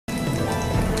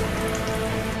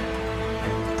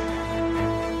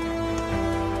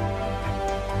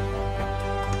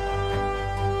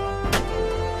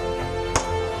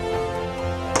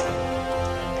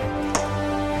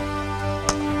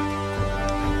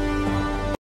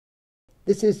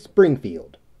This is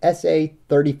Springfield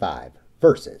SA-35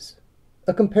 versus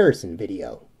a comparison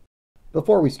video.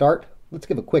 Before we start, let's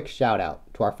give a quick shout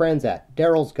out to our friends at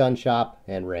Daryl's Gun Shop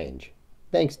and Range.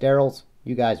 Thanks Daryl's,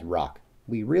 you guys rock.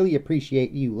 We really appreciate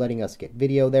you letting us get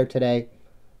video there today,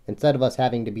 instead of us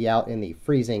having to be out in the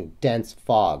freezing, dense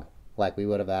fog like we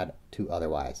would have had to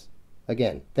otherwise.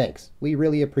 Again, thanks. We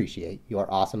really appreciate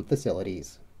your awesome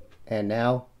facilities. And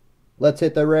now, let's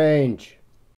hit the range.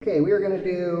 Okay, we are going to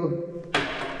do,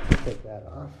 take that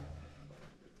off,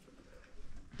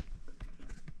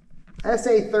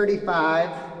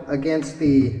 SA-35 against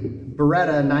the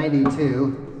Beretta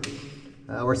 92.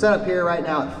 We're set up here right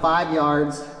now at 5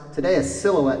 yards. Today a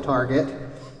silhouette target.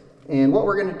 And what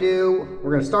we're going to do, we're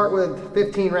going to start with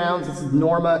 15 rounds. This is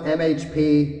Norma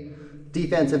MHP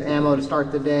defensive ammo to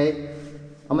start the day.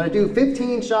 I'm going to do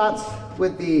 15 shots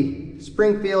with the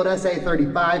Springfield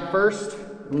SA-35 first.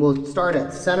 And we'll start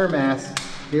at center mass.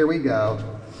 Here we go.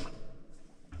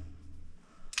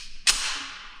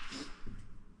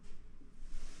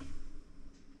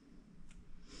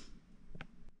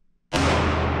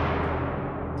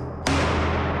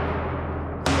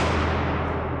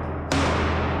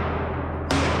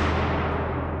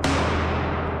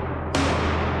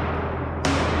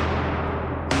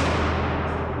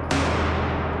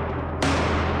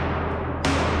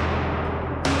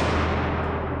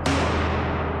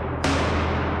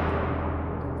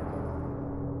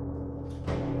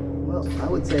 I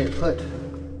would say it put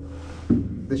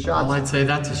the shots. I'd say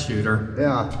that's a shooter.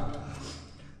 Yeah.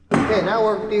 Okay, now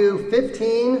we'll do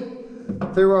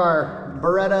 15 through our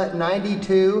Beretta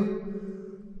 92.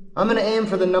 I'm going to aim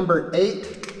for the number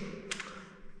 8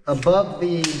 above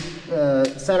the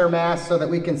center mass so that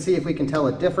we can see if we can tell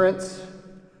a difference.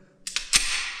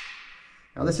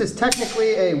 Now this is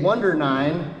technically a Wonder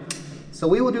 9, so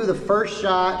we will do the first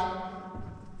shot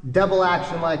double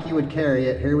action like you would carry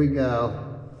it. Here we go.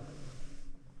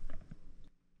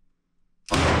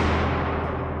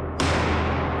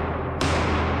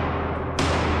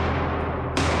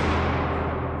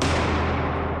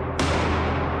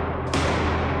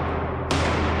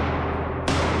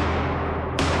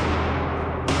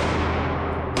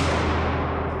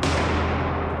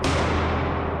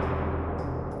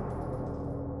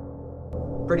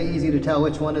 Pretty easy to tell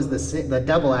which one is the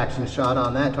double action shot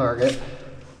on that target.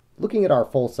 Looking at our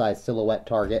full-size silhouette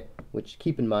target, which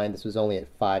keep in mind this was only at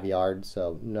 5 yards,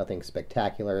 so nothing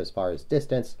spectacular as far as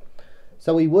distance.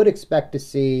 So we would expect to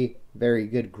see very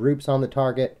good groups on the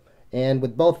target, and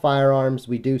with both firearms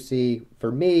we do see, for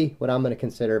me, what I'm going to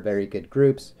consider very good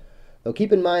groups. Though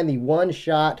keep in mind the one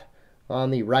shot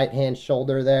on the right hand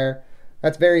shoulder there,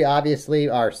 that's very obviously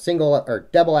our single or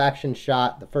double action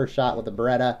shot, the first shot with the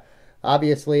Beretta.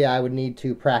 Obviously, I would need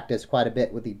to practice quite a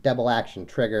bit with the double action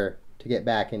trigger to get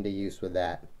back into use with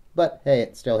that. But hey,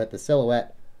 it still hit the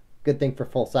silhouette. Good thing for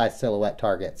full-size silhouette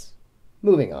targets.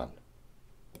 Moving on.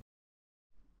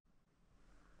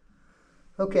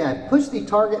 Okay, I pushed the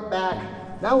target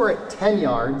back. Now we're at 10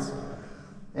 yards.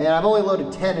 And I've only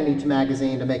loaded 10 in each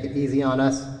magazine to make it easy on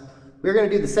us. We're going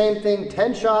to do the same thing,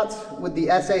 10 shots with the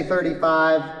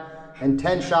SA-35 and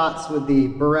 10 shots with the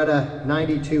Beretta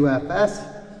 92 FS.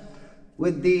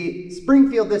 With the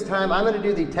Springfield this time, I'm going to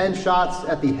do the 10 shots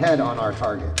at the head on our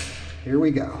target. Here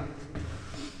we go.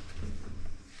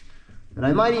 And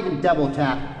I might even double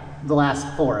tap the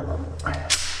last 4 of them.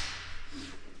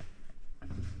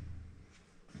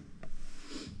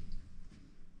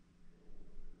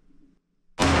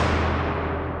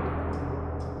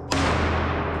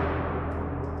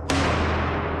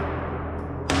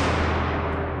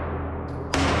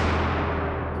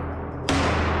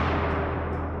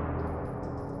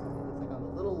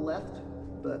 Left,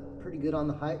 but pretty good on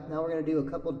the height. Now we're going to do a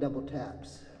couple double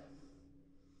taps.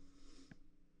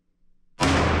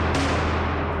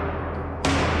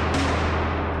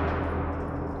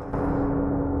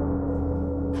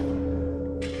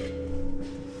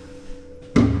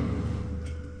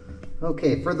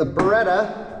 Okay, for the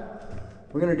Beretta,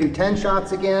 we're going to do 10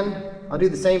 shots again. I'll do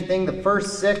the same thing, the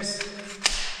first 6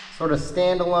 sort of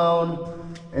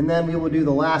standalone, and then we will do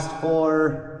the last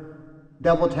 4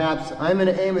 double taps. I'm going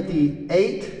to aim at the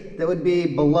 8 that would be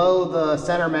below the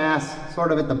center mass,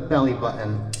 sort of at the belly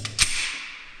button.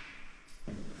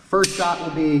 First shot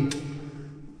will be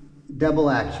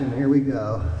double action. Here we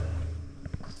go.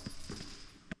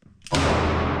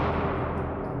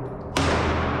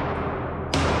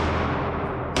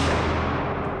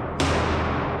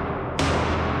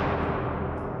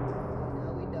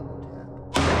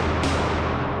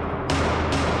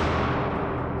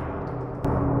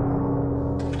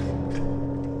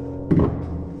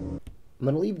 I'm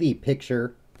going to leave the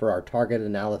picture for our target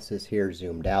analysis here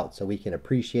zoomed out so we can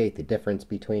appreciate the difference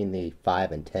between the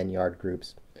 5 and 10 yard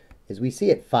groups is we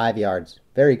see at 5 yards,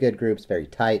 very good groups, very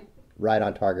tight, right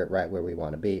on target, right where we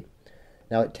want to be.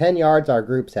 Now at 10 yards, our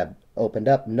groups have opened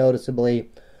up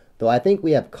noticeably, though I think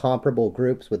we have comparable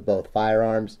groups with both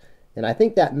firearms, and I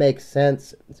think that makes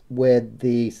sense with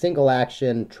the single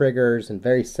action triggers and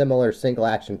very similar single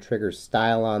action trigger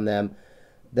style on them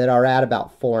that are at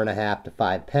about 4.5 to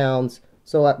 5 pounds.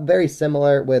 So very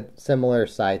similar with similar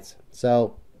sights.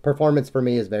 So performance for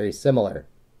me is very similar.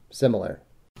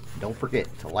 Don't forget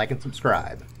to like and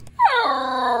subscribe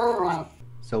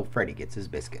so Freddy gets his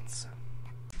biscuits.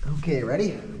 Okay,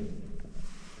 ready?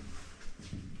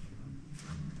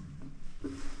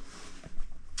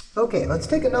 Okay, let's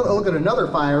take another look at another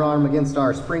firearm against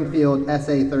our Springfield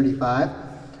SA-35.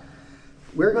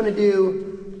 We're going to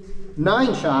do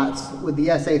 9 shots with the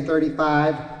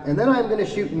SA-35, and then I'm going to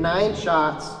shoot 9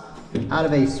 shots out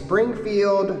of a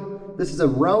Springfield, this is a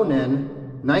Ronin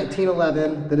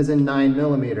 1911 that is in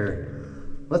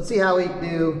 9mm. Let's see how we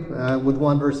do with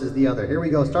one versus the other. Here we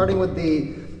go, starting with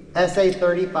the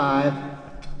SA-35,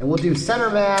 and we'll do center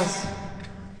mass,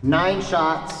 9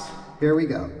 shots. Here we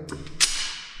go.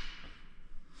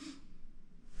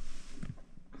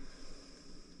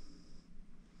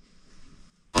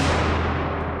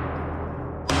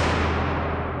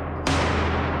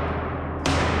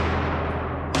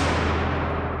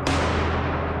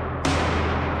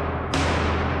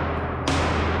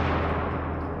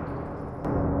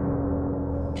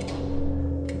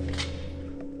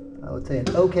 I would say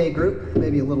an okay group,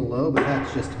 maybe a little low, but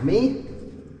that's just me.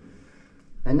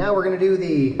 And now we're going to do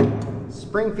the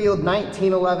Springfield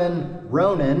 1911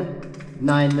 Ronin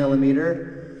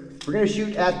 9mm. We're going to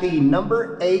shoot at the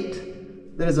number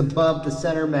 8 that is above the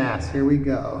center mass. Here we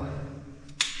go.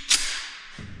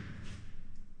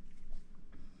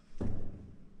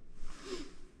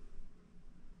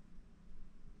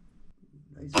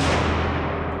 Nice.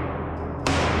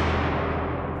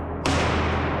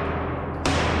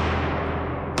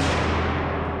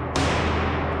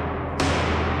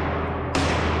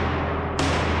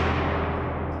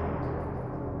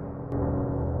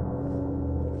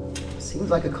 Seems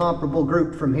like a comparable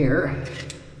group from here.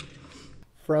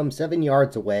 From 7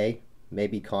 yards away,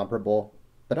 maybe comparable,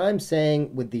 but I'm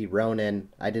saying with the Ronin,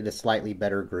 I did a slightly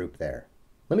better group there.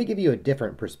 Let me give you a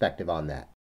different perspective on that.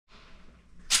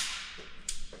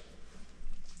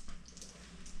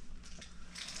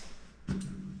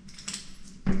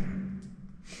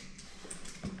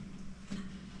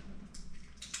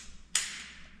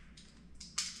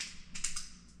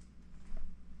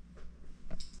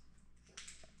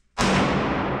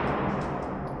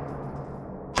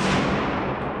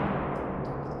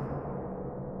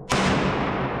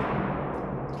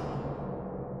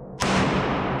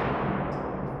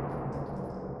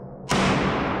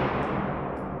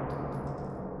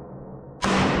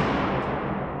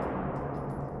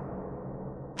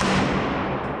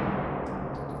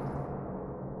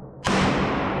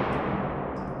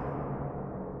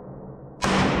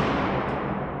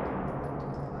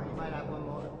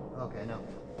 Okay, no.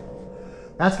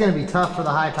 That's going to be tough for the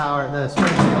high power, the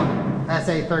Springfield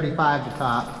SA-35 to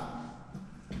top.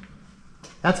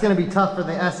 That's going to be tough for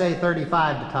the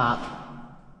SA-35 to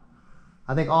top.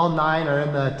 I think all 9 are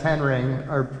in the 10 ring,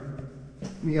 or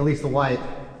at least the white.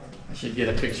 I should get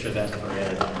a picture of that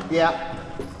Beretta. Yeah.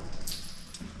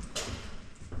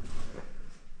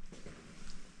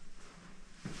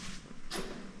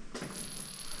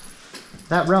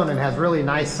 That Ronin has really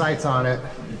nice sights on it.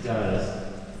 It does.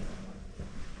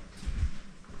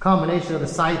 Combination of the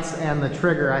sights and the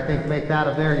trigger, I think, make that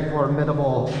a very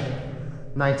formidable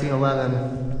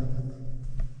 1911.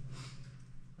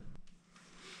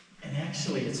 And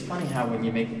actually, it's funny how when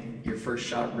you make your first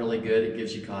shot really good, it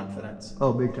gives you confidence.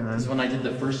 Oh, big time. Because when I did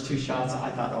the first 2 shots, I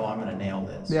thought, oh, I'm going to nail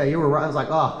this. Yeah, you were right. I was like,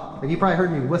 oh, like you probably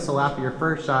heard me whistle after your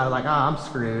first shot. I was like, oh, I'm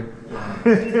screwed.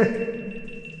 Yeah.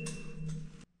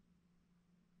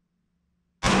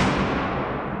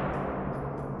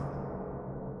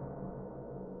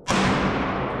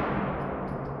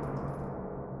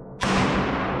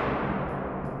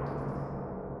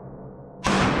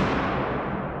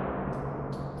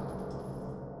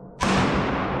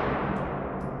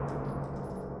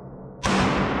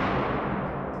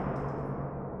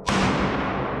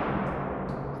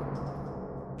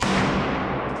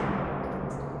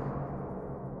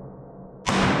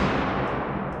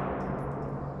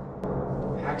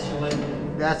 Actually,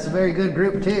 That's a very good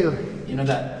group too. you know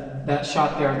that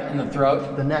shot there in the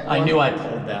throat? The neck I one? knew I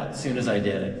pulled that as soon as I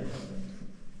did it.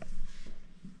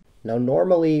 Now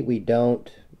normally we don't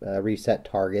reset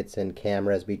targets and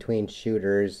cameras between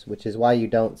shooters, which is why you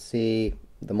don't see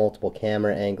the multiple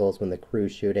camera angles when the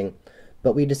crew's shooting.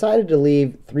 But we decided to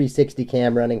leave 360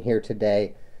 cam running here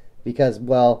today because,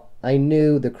 well, I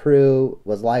knew the crew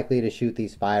was likely to shoot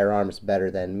these firearms better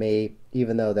than me,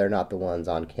 even though they're not the ones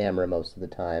on camera most of the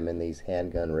time in these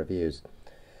handgun reviews.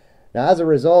 Now, as a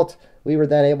result, we were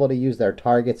then able to use their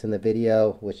targets in the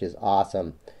video, which is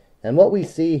awesome. And what we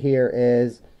see here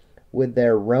is, with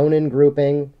their Ronin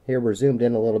grouping, here we're zoomed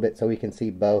in a little bit so we can see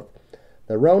both.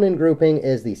 The Ronin grouping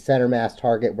is the center mass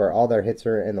target where all their hits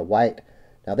are in the white.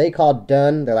 Now they called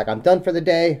done. They're like, I'm done for the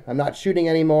day. I'm not shooting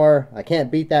anymore. I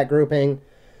can't beat that grouping.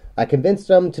 I convinced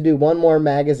them to do one more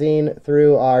magazine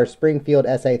through our Springfield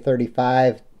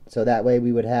SA-35, so that way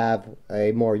we would have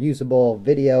a more usable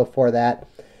video for that.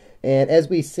 And as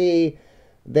we see,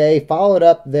 they followed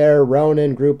up their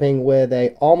Ronin grouping with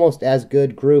a almost as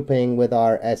good grouping with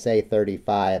our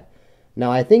SA-35.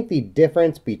 Now I think the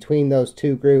difference between those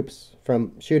two groups,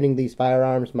 from shooting these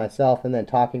firearms myself and then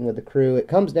talking with the crew, it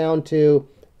comes down to,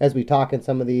 as we talk in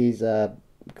some of these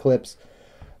clips,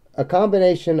 a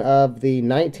combination of the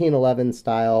 1911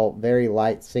 style, very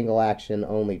light single action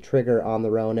only trigger on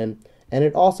the Ronin, and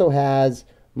it also has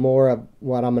more of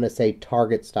what I'm going to say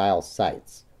target style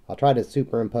sights. I'll try to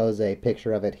superimpose a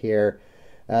picture of it here.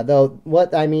 Though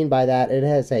what I mean by that, it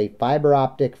has a fiber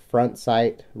optic front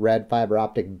sight, red fiber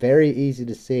optic, very easy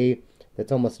to see.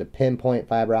 It's almost a pinpoint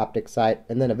fiber optic sight,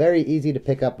 and then a very easy to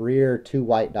pick up rear 2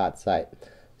 white dot sight.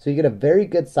 So you get a very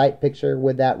good sight picture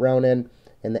with that Ronin,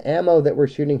 and the ammo that we're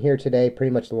shooting here today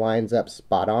pretty much lines up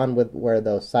spot on with where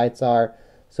those sights are.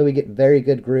 So we get very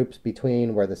good groups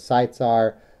between where the sights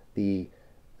are, the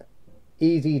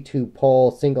easy to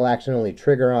pull single action only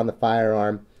trigger on the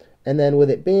firearm, and then with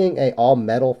it being a all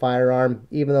metal firearm,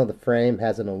 even though the frame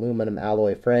has an aluminum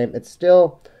alloy frame, it's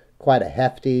still quite a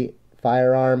hefty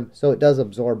firearm, so it does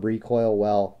absorb recoil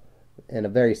well in a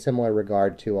very similar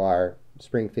regard to our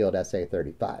Springfield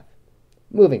SA-35.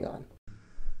 Moving on.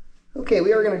 Okay,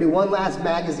 we are going to do one last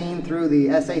magazine through the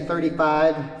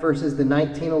SA-35 versus the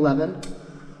 1911.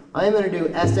 I am going to do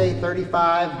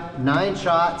SA-35, 9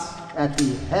 shots at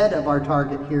the head of our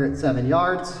target here at 7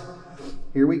 yards.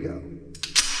 Here we go.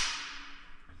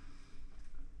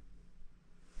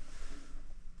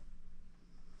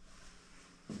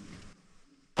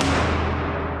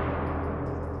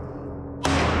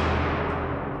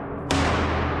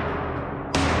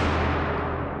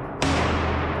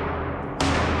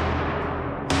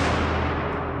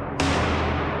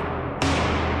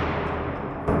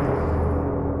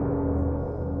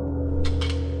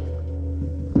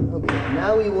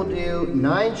 Now we will do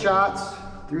 9 shots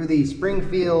through the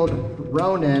Springfield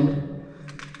Ronin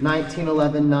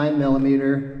 1911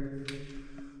 9mm.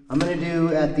 I'm going to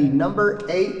do at the number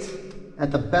 8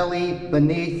 at the belly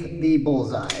beneath the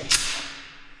bullseye.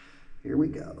 Here we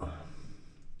go.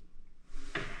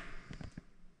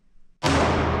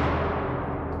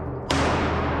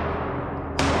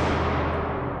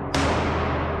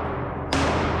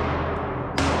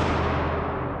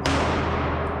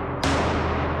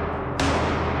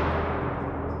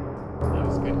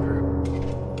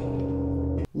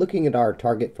 Looking at our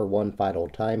target for one final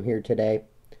time here today,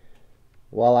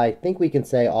 while I think we can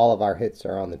say all of our hits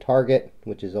are on the target,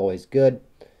 which is always good,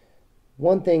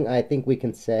 one thing I think we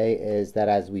can say is that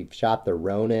as we've shot the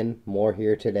Ronin more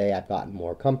here today, I've gotten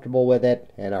more comfortable with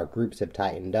it, and our groups have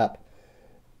tightened up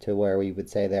to where we would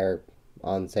say they're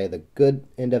on, say, the good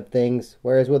end of things,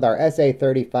 whereas with our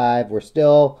SA-35, we're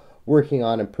still working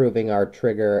on improving our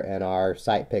trigger and our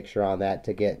sight picture on that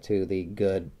to get to the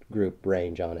good group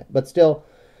range on it. But still,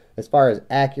 as far as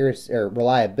accuracy or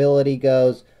reliability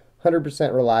goes,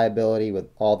 100% reliability with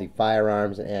all the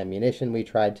firearms and ammunition we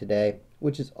tried today,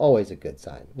 which is always a good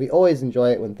sign. We always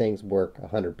enjoy it when things work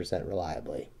 100%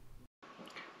 reliably.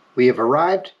 We have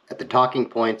arrived at the talking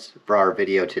points for our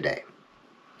video today.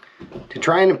 To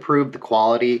try and improve the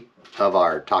quality of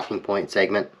our talking point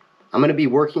segment, I'm going to be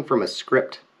working from a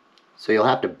script, so you'll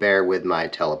have to bear with my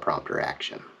teleprompter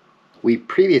action. We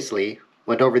previously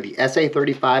went over the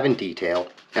SA-35 in detail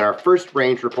in our first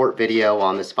range report video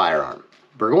on this firearm.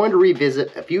 We're going to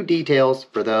revisit a few details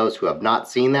for those who have not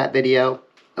seen that video.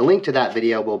 A link to that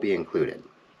video will be included.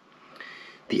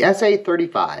 The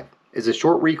SA-35 is a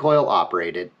short recoil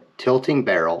operated, tilting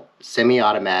barrel,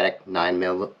 semi-automatic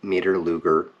 9mm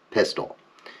Luger pistol.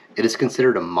 It is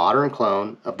considered a modern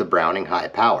clone of the Browning High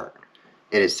Power.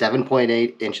 It is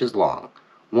 7.8 inches long,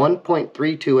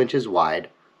 1.32 inches wide,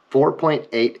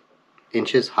 4.8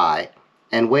 inches high,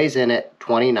 and weighs in at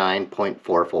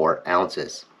 29.44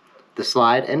 ounces. The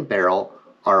slide and barrel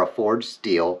are a forged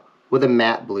steel with a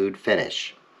matte blued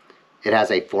finish. It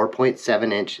has a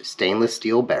 4.7-inch stainless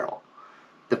steel barrel.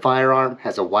 The firearm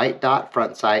has a white dot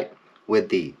front sight with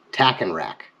the tack and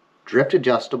rack, drift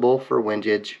adjustable for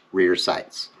windage rear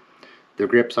sights. The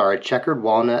grips are a checkered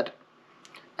walnut,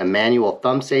 a manual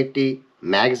thumb safety,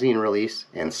 magazine release,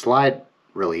 and slide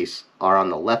release are on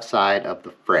the left side of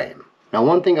the frame. Now,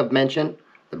 one thing I've mentioned,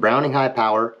 the Browning High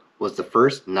Power was the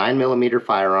first 9mm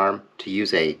firearm to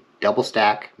use a double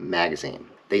stack magazine.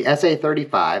 The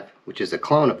SA-35, which is a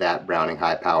clone of that Browning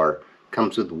High Power,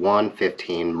 comes with one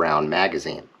 15-round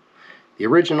magazine. The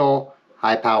original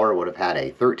High Power would have had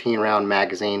a 13-round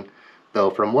magazine, though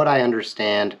from what I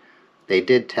understand, they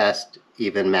did test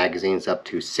even magazines up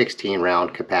to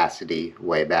 16-round capacity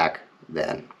way back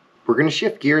then. We're going to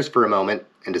shift gears for a moment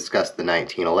and discuss the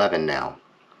 1911 now.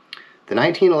 The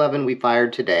 1911 we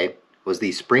fired today was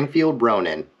the Springfield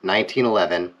Ronin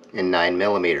 1911 in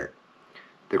 9mm.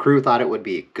 The crew thought it would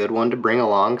be a good one to bring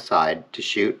alongside to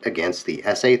shoot against the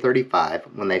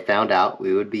SA-35 when they found out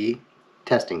we would be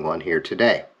testing one here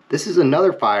today. This is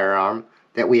another firearm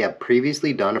that we have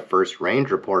previously done a first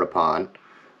range report upon,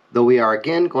 though we are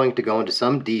again going to go into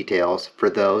some details for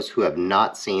those who have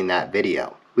not seen that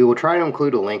video. We will try to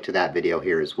include a link to that video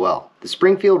here as well. The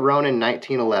Springfield Ronin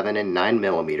 1911 in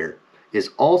 9mm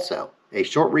is also a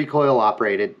short recoil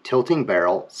operated tilting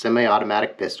barrel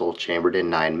semi-automatic pistol chambered in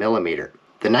 9mm.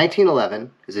 The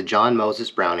 1911 is a John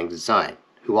Moses Browning design,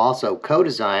 who also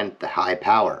co-designed the High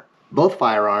Power. Both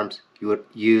firearms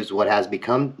use what has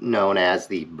become known as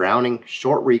the Browning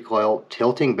short recoil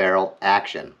tilting barrel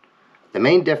action. The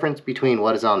main difference between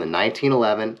what is on the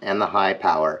 1911 and the High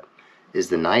Power is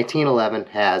the 1911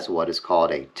 has what is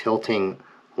called a tilting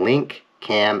link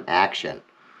cam action,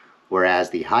 whereas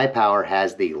the High Power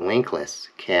has the linkless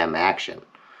cam action.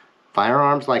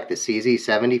 Firearms like the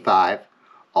SA-35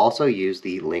 also use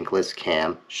the linkless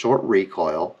cam short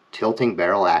recoil tilting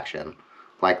barrel action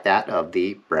like that of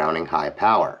the Browning High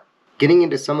Power. Getting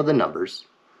into some of the numbers,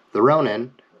 the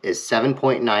Ronin is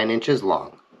 7.9 inches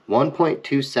long,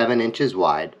 1.27 inches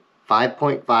wide,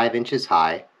 5.5 inches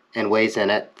high, and weighs in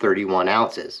at 31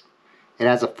 ounces. It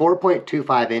has a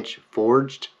 4.25-inch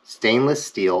forged stainless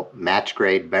steel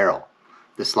match-grade barrel.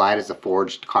 The slide is a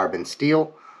forged carbon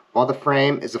steel, while the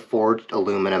frame is a forged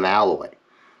aluminum alloy.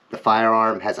 The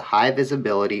firearm has a high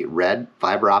visibility red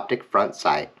fiber optic front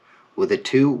sight with a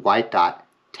 2 white dot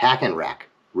tack and rack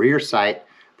rear sight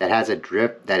that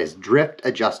is drift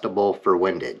adjustable for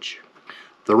windage.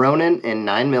 The Ronin in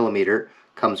 9mm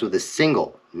comes with a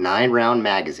single 9-round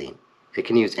magazine. It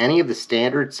can use any of the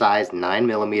standard size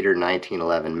 9mm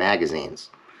 1911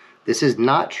 magazines. This is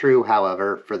not true,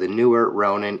 however, for the newer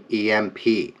Ronin EMP,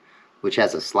 which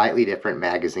has a slightly different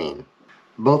magazine.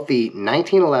 Both the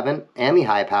 1911 and the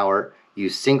High Power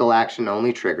use single action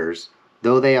only triggers,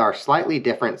 though they are slightly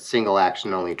different single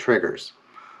action only triggers.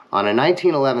 On a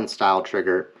 1911 style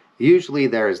trigger, usually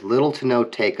there is little to no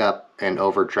take up and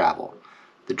over travel.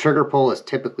 The trigger pull is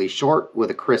typically short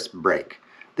with a crisp break.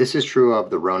 This is true of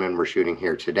the Ronin we're shooting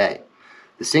here today.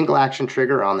 The single action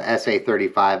trigger on the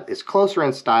SA-35 is closer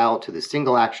in style to the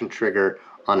single action trigger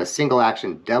on a single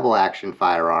action double action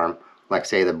firearm like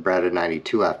say the Beretta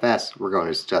 92FS we're going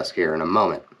to discuss here in a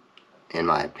moment, in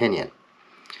my opinion.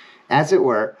 As it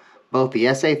were, both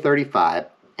the SA-35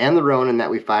 and the Ronin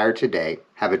that we fired today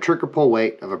have a trigger pull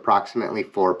weight of approximately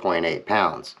 4.8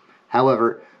 pounds.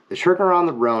 However, the trigger on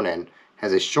the Ronin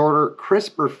has a shorter,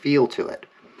 crisper feel to it.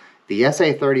 The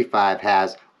SA-35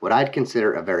 has what I'd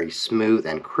consider a very smooth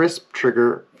and crisp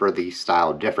trigger for the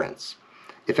style difference.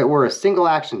 If it were a single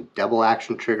action double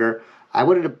action trigger, I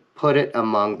would have put it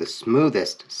among the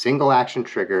smoothest single action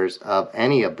triggers of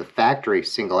any of the factory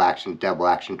single action double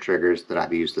action triggers that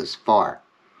I've used thus far.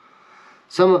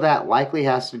 Some of that likely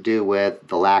has to do with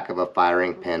the lack of a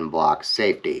firing pin block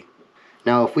safety.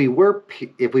 Now if we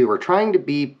were trying to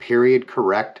be period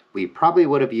correct, we probably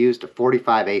would have used a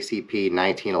 45 ACP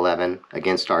 1911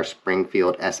 against our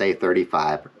Springfield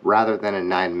SA-35 rather than a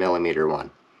 9mm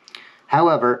one.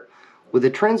 However, with the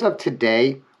trends of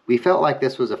today, we felt like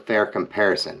this was a fair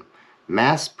comparison.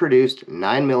 Mass-produced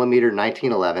 9mm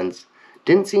 1911s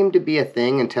didn't seem to be a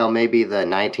thing until maybe the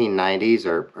 1990s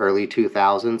or early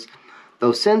 2000s,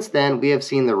 though since then we have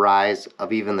seen the rise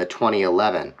of even the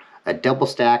 2011, a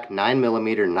double-stack 9mm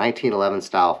 1911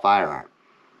 style firearm.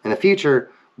 In the future,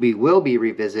 we will be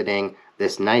revisiting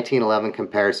this 1911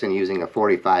 comparison using a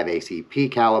 45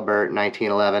 ACP caliber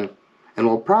 1911, and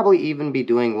we'll probably even be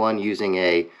doing one using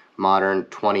a modern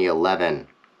 2011.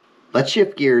 Let's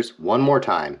shift gears one more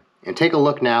time and take a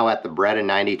look now at the Beretta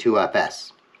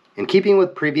 92FS. In keeping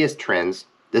with previous trends,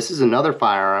 this is another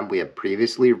firearm we have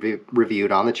previously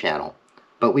reviewed on the channel,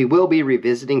 but we will be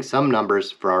revisiting some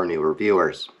numbers for our newer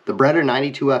viewers. The Beretta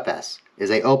 92FS is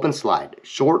an open slide,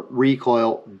 short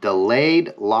recoil,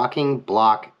 delayed locking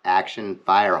block action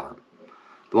firearm.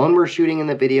 The one we're shooting in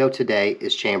the video today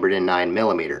is chambered in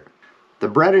 9mm. The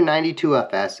Beretta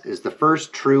 92FS is the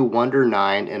first true Wonder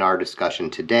 9 in our discussion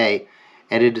today,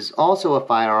 and it is also a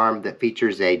firearm that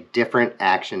features a different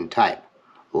action type,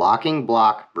 locking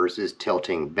block versus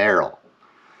tilting barrel.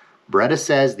 Beretta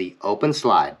says the open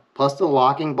slide plus the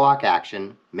locking block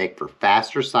action make for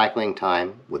faster cycling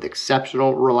time with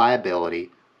exceptional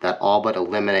reliability that all but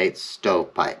eliminates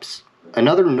stovepipes.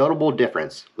 Another notable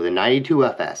difference with the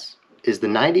 92FS is the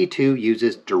 92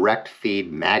 uses direct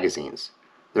feed magazines.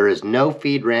 There is no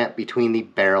feed ramp between the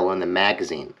barrel and the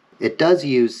magazine. It does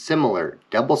use similar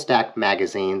double-stacked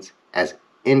magazines as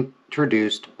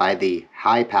introduced by the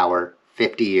high power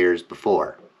 50 years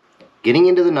before. Getting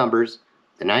into the numbers,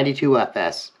 the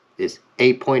 92FS is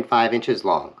 8.5 inches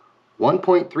long,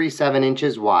 1.37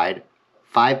 inches wide,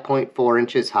 5.4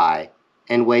 inches high,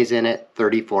 and weighs in at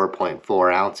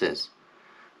 34.4 ounces.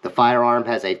 The firearm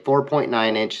has a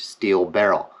 4.9-inch steel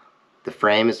barrel. The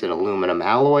frame is an aluminum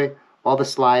alloy, while the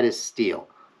slide is steel.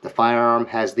 The firearm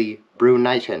has the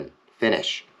brunette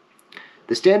finish.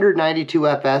 The standard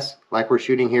 92FS, like we're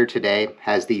shooting here today,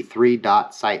 has the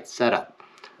 3-dot sight setup.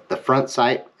 The front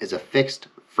sight is a fixed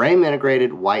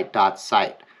frame-integrated white dot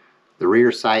sight. The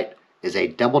rear sight is a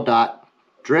double-dot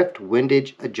drift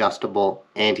windage adjustable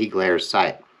anti-glare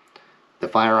sight. The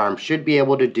firearm should be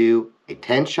able to do a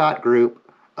 10-shot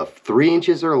group of 3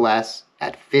 inches or less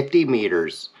at 50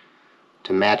 meters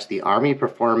to match the Army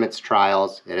performance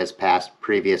trials it has passed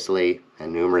previously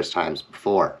and numerous times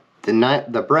before. The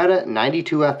Beretta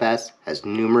 92FS has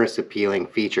numerous appealing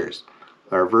features: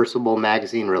 a reversible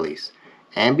magazine release,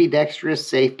 ambidextrous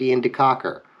safety and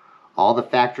decocker. All the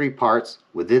factory parts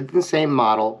within the same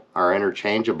model are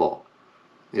interchangeable.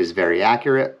 It is very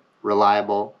accurate,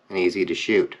 reliable, and easy to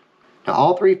shoot. Now,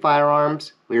 all three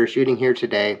firearms we are shooting here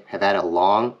today have had a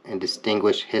long and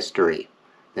distinguished history.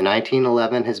 The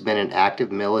 1911 has been in active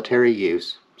military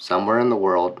use somewhere in the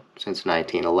world since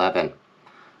 1911.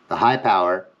 The high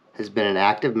power has been in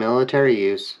active military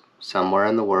use somewhere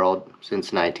in the world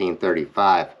since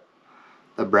 1935.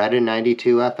 The Beretta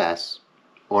 92FS,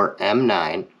 or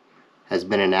M9, has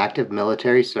been in active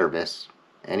military service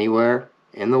anywhere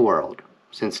in the world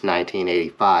since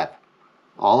 1985.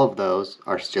 All of those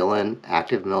are still in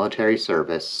active military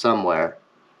service somewhere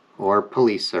or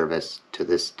police service to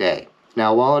this day.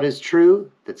 Now, while it is true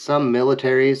that some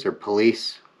militaries or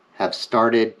police have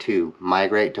started to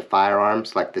migrate to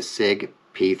firearms like the SIG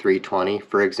P320,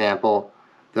 for example,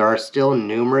 there are still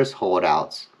numerous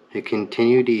holdouts who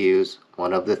continue to use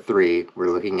one of the three we're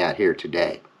looking at here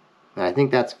today. And I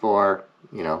think that's for,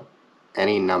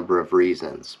 any number of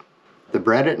reasons. The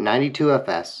Beretta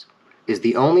 92FS is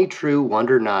the only true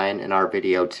Wonder 9 in our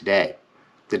video today.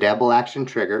 The double action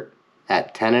trigger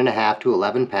at 10.5 to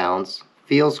 11 pounds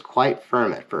feels quite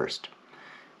firm at first.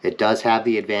 It does have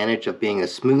the advantage of being a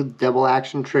smooth double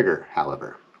action trigger,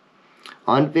 however.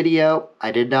 On video,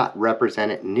 I did not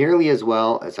represent it nearly as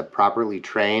well as a properly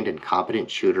trained and competent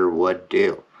shooter would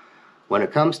do. When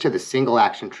it comes to the single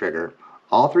action trigger,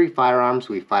 all three firearms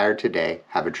we fired today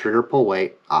have a trigger pull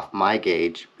weight off my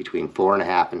gauge between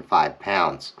 4.5 and 5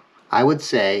 pounds. I would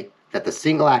say that the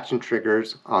single action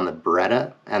triggers on the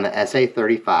Beretta and the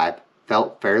SA-35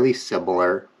 felt fairly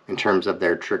similar in terms of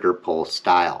their trigger pull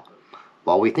style.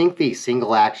 While we think the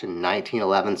single action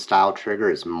 1911 style trigger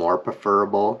is more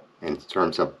preferable in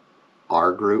terms of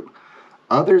our group,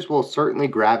 others will certainly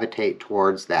gravitate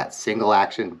towards that single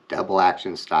action, double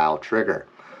action style trigger.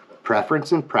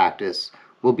 Preference and practice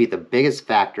will be the biggest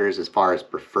factors as far as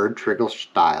preferred trigger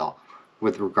style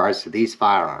with regards to these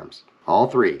firearms. All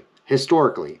three,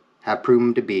 historically, have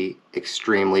proven to be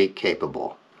extremely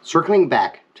capable. Circling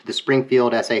back to the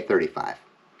Springfield SA-35,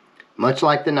 much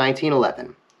like the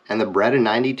 1911 and the Beretta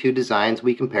 92 designs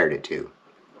we compared it to,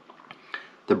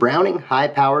 the Browning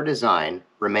high-power design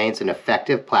remains an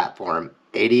effective platform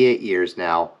 88 years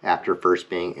now after first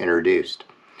being introduced.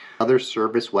 Another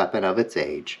service weapon of its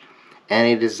age, and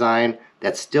a design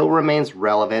that still remains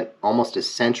relevant almost a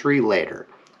century later.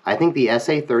 I think the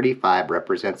SA-35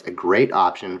 represents a great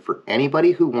option for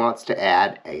anybody who wants to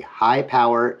add a high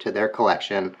power to their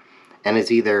collection and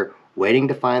is either waiting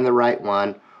to find the right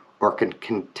one or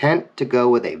content to go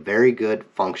with a very good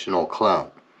functional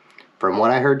clone. From what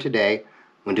I heard today,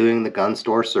 when doing the gun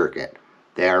store circuit,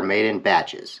 they are made in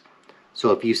batches.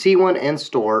 So if you see one in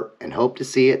store and hope to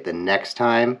see it the next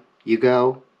time you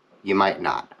go, you might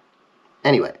not.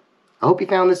 Anyway, I hope you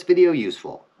found this video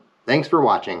useful. Thanks for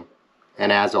watching,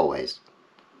 and as always,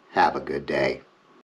 Have a good day.